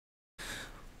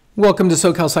Welcome to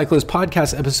SoCal Cyclist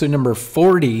podcast, episode number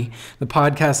 40, the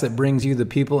podcast that brings you the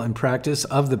people and practice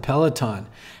of the Peloton.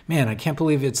 Man, I can't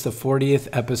believe it's the 40th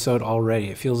episode already.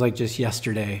 It feels like just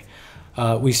yesterday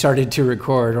we started to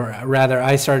record, or rather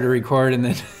I started to record and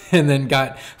then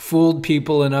got fooled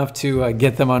people enough to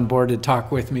get them on board to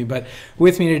talk with me. But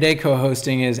with me today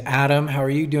co-hosting is Adam. How are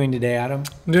you doing today, Adam?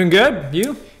 I'm doing good.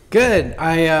 You? Good.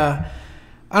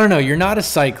 I don't know. You're not a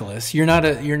cyclist. You're not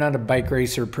a bike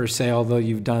racer per se, although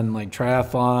you've done like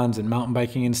triathlons and mountain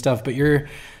biking and stuff. But you're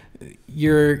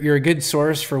a good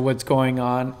source for what's going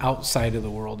on outside of the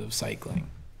world of cycling,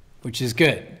 which is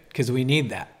good because we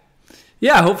need that.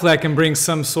 Yeah, hopefully I can bring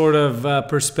some sort of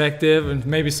perspective and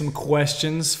maybe some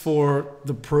questions for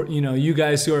you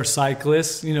guys who are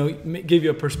cyclists. Give you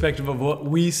a perspective of what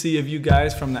we see of you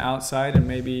guys from the outside, and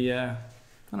maybe.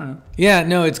 I don't know. Yeah,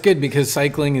 no, it's good because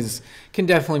cycling can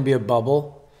definitely be a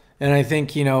bubble. And I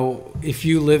think, if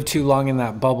you live too long in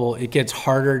that bubble, it gets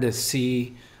harder to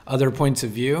see other points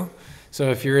of view.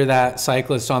 So if you're that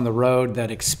cyclist on the road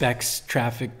that expects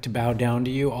traffic to bow down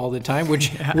to you all the time,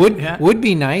 which would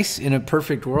be nice in a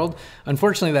perfect world.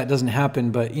 Unfortunately, that doesn't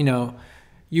happen. But,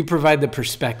 you provide the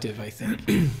perspective, I think.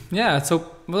 Yeah, that's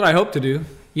what I hope to do.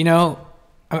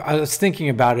 I was thinking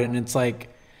about it, and it's like,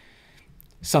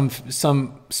 some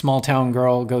small town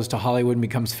girl goes to Hollywood and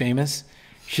becomes famous.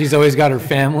 She's always got her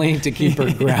family to keep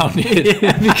her grounded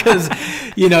because,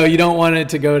 you don't want it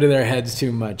to go to their heads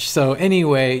too much. So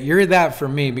anyway, you're that for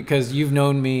me because you've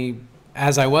known me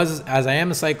as I am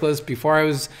a cyclist, before I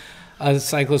was a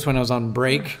cyclist when I was on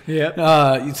break.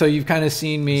 Yeah. So you've kind of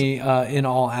seen me in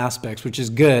all aspects, which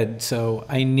is good. So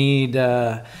I need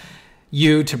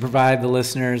you to provide the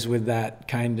listeners with that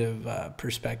kind of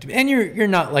perspective. And you're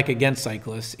not like against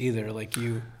cyclists either, like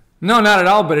you. No, not at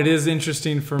all, but it is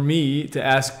interesting for me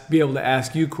to be able to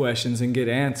ask you questions and get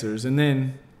answers, and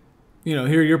then,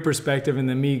 hear your perspective, and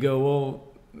then me go, well,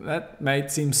 that might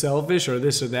seem selfish, or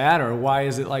this or that, or why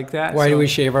is it like that? Why do we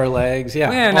shave our legs?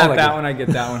 Yeah, not that one. I get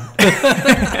that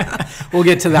one. We'll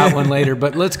get to that one later,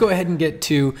 but let's go ahead and get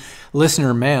to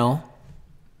listener mail.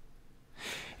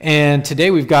 And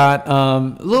today we've got a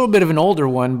little bit of an older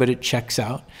one, but it checks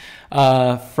out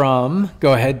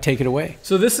go ahead, take it away.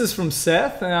 So this is from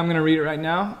Seth, and I'm going to read it right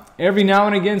now. Every now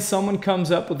and again, someone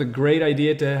comes up with a great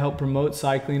idea to help promote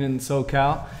cycling in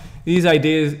SoCal. These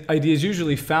ideas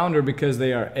usually founder because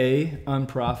they are A,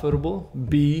 unprofitable,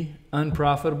 B,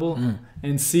 unprofitable,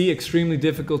 and C, extremely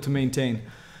difficult to maintain.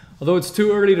 Although it's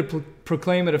too early to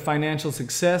proclaim it a financial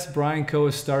success, Brian Coe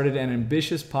has started an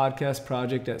ambitious podcast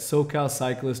project at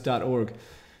SoCalCyclist.org.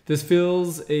 This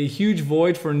fills a huge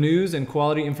void for news and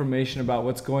quality information about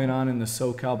what's going on in the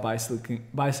SoCal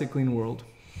bicycling world.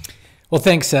 Well,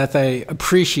 thanks, Seth. I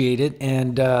appreciate it.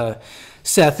 And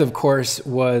Seth, of course,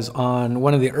 was on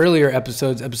one of the earlier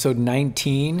episodes, episode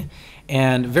 19,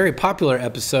 and a very popular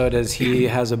episode as he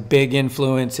has a big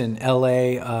influence in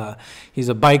LA. He's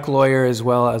a bike lawyer as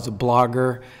well as a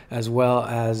blogger, as well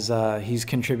as he's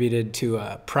contributed to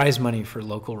prize money for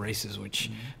local races, which,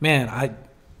 man,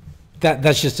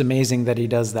 that's just amazing that he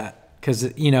does that because,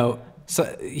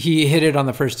 so he hit it on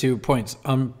the first 2 points,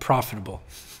 unprofitable.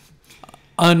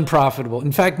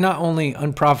 In fact, not only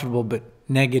unprofitable, but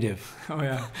negative. Oh,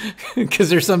 yeah. Because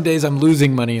there's some days I'm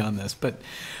losing money on this, but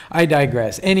I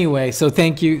digress. Anyway, so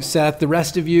thank you, Seth. The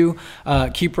rest of you,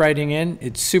 keep writing in.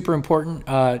 It's super important.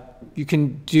 You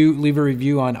can leave a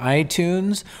review on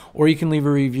iTunes, or you can leave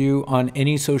a review on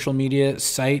any social media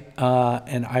site,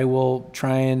 and I will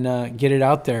try and get it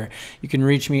out there. You can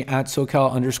reach me at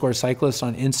SoCal_Cyclist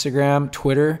on Instagram,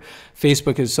 Twitter,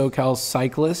 Facebook is SoCal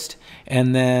Cyclist,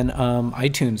 and then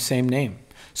iTunes, same name.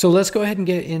 So let's go ahead and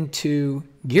get into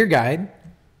Gear Guide,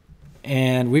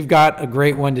 and we've got a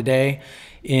great one today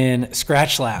in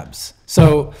Skratch Labs.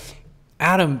 So,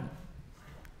 Adam,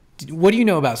 what do you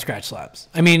know about Skratch Labs?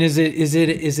 I mean, is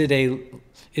it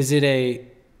a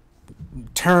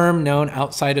term known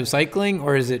outside of cycling,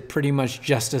 or is it pretty much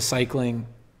just a cycling?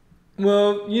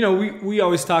 Well, we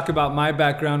always talk about my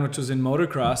background, which was in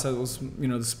motocross. That was,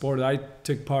 the sport that I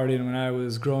took part in when I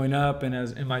was growing up and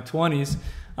in my 20s.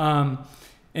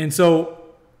 And so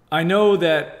I know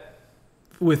that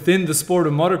within the sport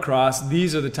of motocross,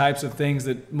 these are the types of things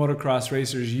that motocross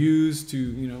racers use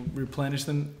to, replenish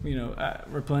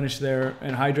their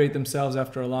and hydrate themselves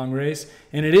after a long race.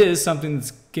 And it is something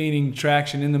that's gaining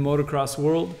traction in the motocross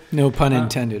world. No pun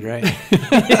intended, right?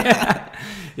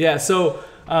 Yeah. So,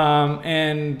 do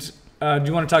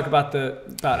you want to talk about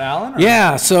Alan? Or?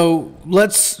 Yeah. So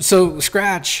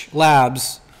Skratch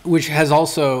Labs, which has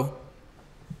also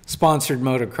sponsored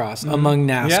motocross among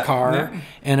NASCAR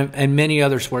and many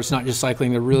other sports, not just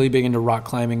cycling. They're really big into rock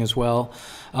climbing as well.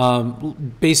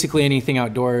 Basically anything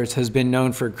outdoors has been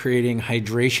known for creating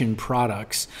hydration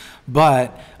products,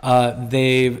 but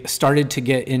they've started to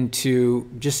get into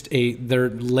just their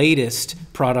latest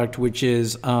product, which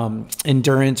is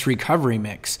endurance recovery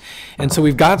mix. And so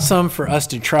we've got some for us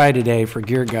to try today for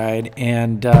Gear Guide,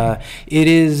 and it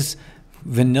is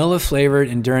vanilla flavored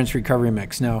endurance recovery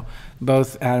mix. Now,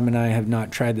 both Adam and I have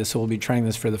not tried this, so we'll be trying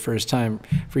this for the first time.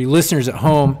 For you listeners at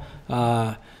home,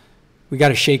 we got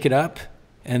to shake it up,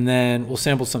 and then we'll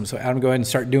sample some. So Adam, go ahead and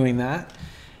start doing that,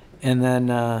 and then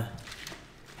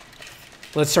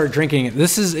let's start drinking it.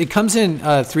 It comes in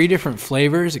 3 different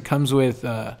flavors. It comes with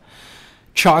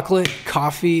chocolate,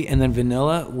 coffee, and then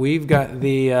vanilla. We've got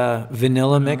the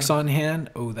vanilla mix on hand.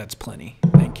 Oh, that's plenty.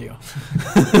 Thank you.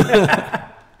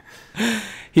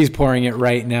 He's pouring it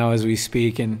right now as we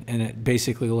speak, and it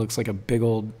basically looks like a big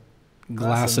old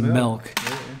glass of milk.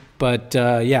 Yeah. But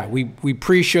yeah, we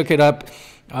pre-shook it up.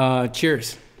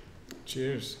 Cheers.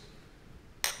 Cheers.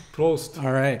 Prost.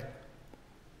 All right.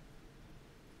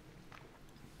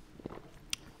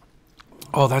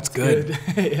 Oh, that's good.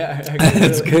 Yeah,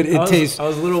 that's good. It tastes. I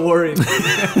was a little worried.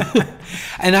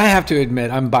 And I have to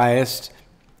admit, I'm biased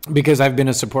because I've been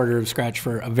a supporter of Skratch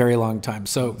for a very long time.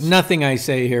 So nothing I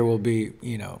say here will be,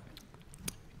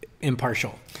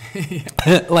 impartial.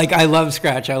 Like, I love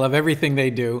Skratch. I love everything they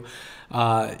do.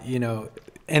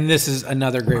 And this is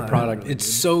another great product. Really it's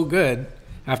good. So good.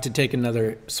 I have to take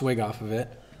another swig off of it.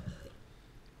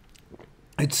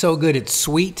 It's so good. It's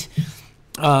sweet.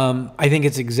 I think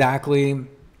it's exactly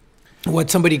what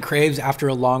somebody craves after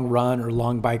a long run or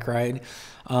long bike ride.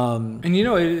 And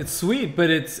it's sweet, but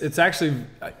it's actually,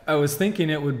 I was thinking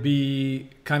it would be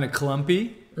kind of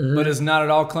clumpy, but it's not at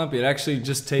all clumpy. It actually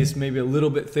just tastes maybe a little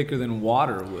bit thicker than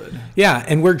water would. Yeah,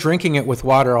 and we're drinking it with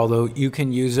water, although you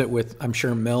can use it with, I'm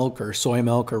sure, milk or soy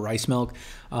milk or rice milk.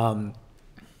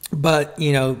 But,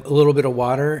 a little bit of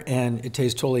water, and it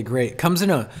tastes totally great. It comes in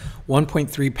a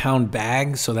 1.3 pound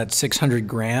bag, so that's 600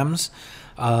 grams.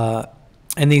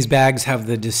 And these bags have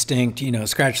the distinct,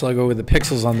 Skratch logo with the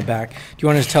pixels on the back. Do you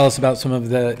want to tell us about some of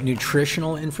the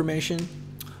nutritional information?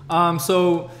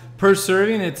 So per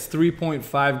serving, it's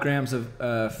 3.5 grams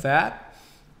of fat,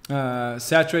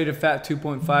 saturated fat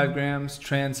 2.5 grams,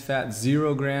 trans fat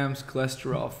 0 grams,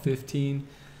 cholesterol 15,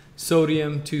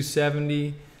 sodium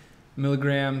 270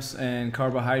 milligrams, and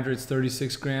carbohydrates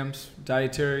 36 grams.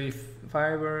 Dietary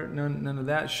fiber, none of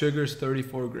that. Sugars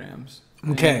 34 grams.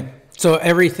 Okay. So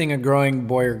everything a growing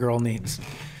boy or girl needs.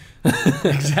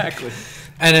 Exactly.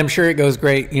 And I'm sure it goes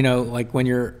great, like when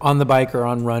you're on the bike or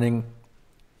on running,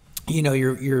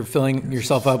 you're filling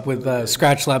yourself up with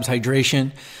Skratch Labs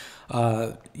Hydration,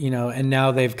 and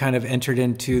now they've kind of entered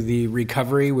into the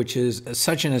recovery, which is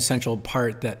such an essential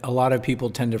part that a lot of people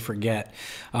tend to forget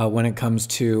when it comes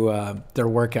to their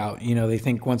workout. They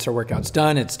think once their workout's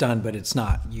done, it's done, but it's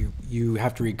not. You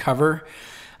have to recover,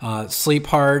 sleep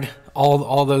hard,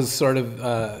 all those sort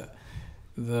of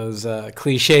those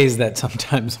cliches that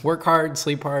sometimes work hard,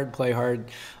 sleep hard, play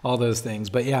hard, all those things.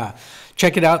 But yeah,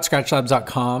 check it out,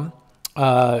 skratchlabs.com,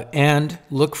 and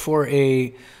look for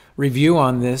a review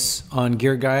on this on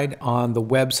Gear Guide on the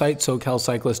website,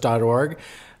 SoCalCyclist.org.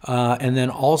 And then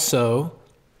also,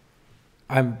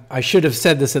 I should have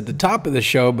said this at the top of the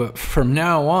show, but from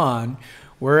now on,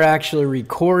 we're actually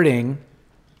recording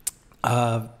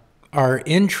our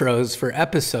intros for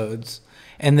episodes,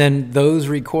 and then those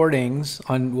recordings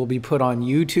will be put on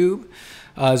YouTube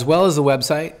as well as the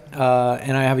website,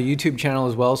 and I have a YouTube channel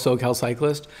as well, SoCal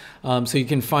Cyclist, so you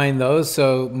can find those.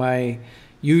 So my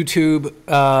YouTube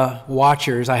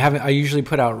watchers, I usually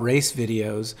put out race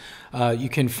videos. You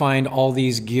can find all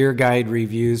these Gear Guide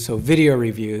reviews, so video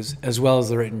reviews, as well as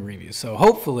the written reviews. So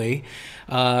hopefully,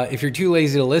 if you're too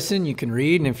lazy to listen, you can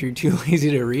read, and if you're too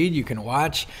lazy to read, you can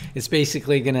watch. It's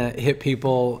basically going to hit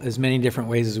people as many different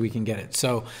ways as we can get it.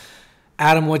 So,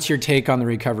 Adam, what's your take on the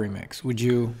recovery mix? Would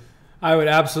you? I would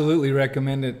absolutely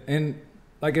recommend it. And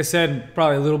like I said,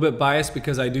 probably a little bit biased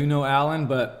because I do know Alan,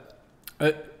 but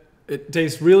it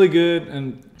tastes really good.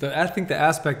 And I think the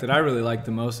aspect that I really like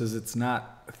the most is it's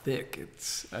not thick.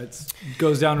 It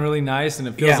goes down really nice, and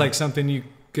it feels like something you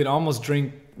could almost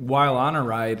drink while on a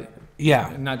ride.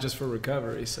 Yeah, not just for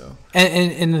recovery. So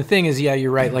and the thing is, yeah, you're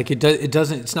right. Like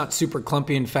it's not super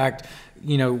clumpy. In fact,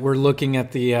 we're looking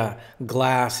at the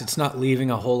glass. It's not leaving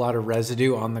a whole lot of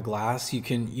residue on the glass. You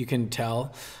can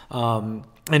tell, and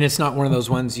it's not one of those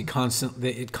ones it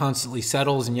constantly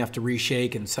settles and you have to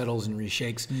reshake and settles and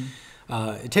reshakes.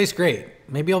 It tastes great.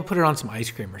 Maybe I'll put it on some ice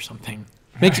cream or something.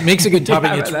 Makes a good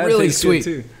topping. It's really sweet.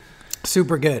 Too.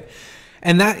 Super good.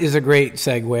 And that is a great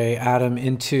segue, Adam,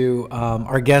 into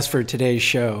our guest for today's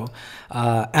show,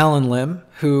 Alan Lim,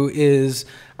 who is,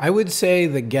 I would say,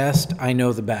 the guest I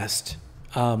know the best.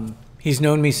 He's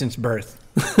known me since birth,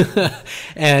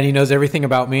 and he knows everything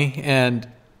about me. And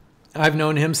I've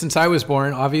known him since I was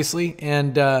born, obviously.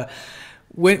 And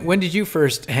when did you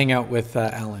first hang out with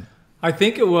Alan? I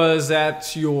think it was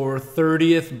at your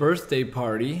 30th birthday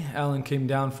party. Alan came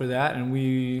down for that, and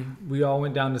we all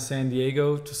went down to San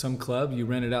Diego to some club. You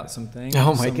rented out some things.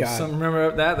 Oh, my God.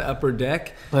 Remember that? The upper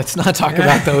deck? Let's not talk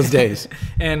about those days.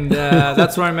 And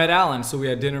that's where I met Alan. So we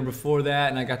had dinner before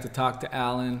that, and I got to talk to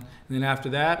Alan. And then after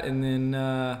that, and then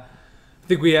I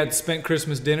think we had spent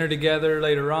Christmas dinner together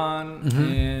later on,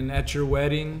 and at your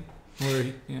wedding.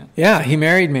 Yeah, he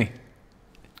married me.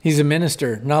 He's a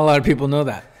minister. Not a lot of people know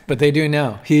that, but they do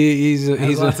now. He's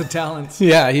lots of talents.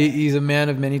 Yeah, he's a man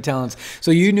of many talents.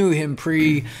 So you knew him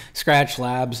pre-Skratch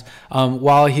Labs,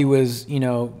 while he was,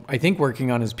 I think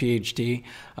working on his PhD.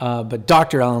 But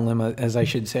Dr. Alan Lim, as I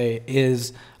should say,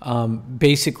 is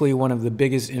basically one of the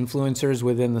biggest influencers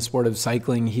within the sport of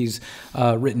cycling. He's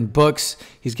written books.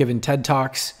 He's given TED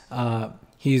Talks.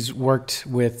 He's worked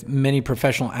with many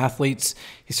professional athletes.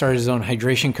 He started his own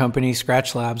hydration company,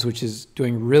 Skratch Labs, which is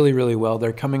doing really, really well.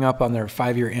 They're coming up on their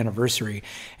 5-year anniversary.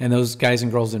 And those guys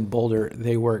and girls in Boulder,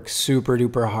 they work super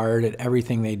duper hard at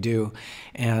everything they do.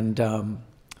 And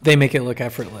they make it look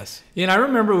effortless. Yeah, and I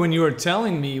remember when you were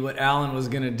telling me what Alan was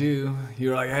going to do, you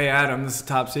were like, hey, Adam, this is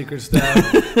top secret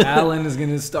stuff. Alan is going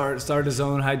to start his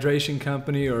own hydration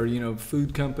company or,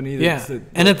 food company.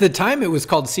 And at the time, it was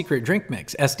called Secret Drink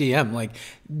Mix, SDM. Like,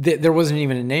 there wasn't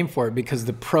even a name for it because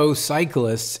the pro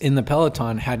cyclists in the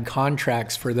peloton had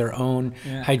contracts for their own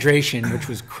hydration, which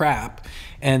was crap.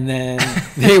 And then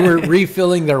they were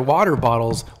refilling their water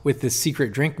bottles with this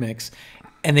Secret Drink Mix.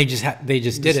 And they just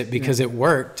did it because it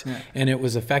worked and it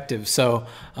was effective. So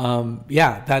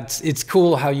it's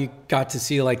cool how you got to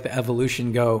see like the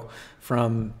evolution go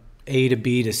from A to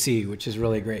B to C, which is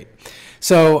really great.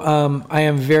 So I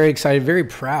am very excited, very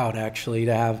proud actually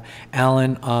to have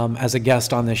Alan as a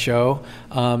guest on the show.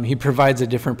 He provides a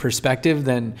different perspective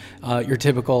than your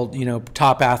typical,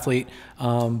 top athlete.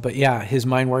 But yeah, his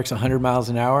mind works 100 miles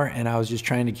an hour, and I was just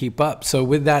trying to keep up. So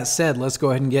with that said, let's go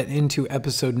ahead and get into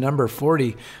episode number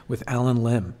 40 with Alan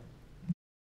Lim.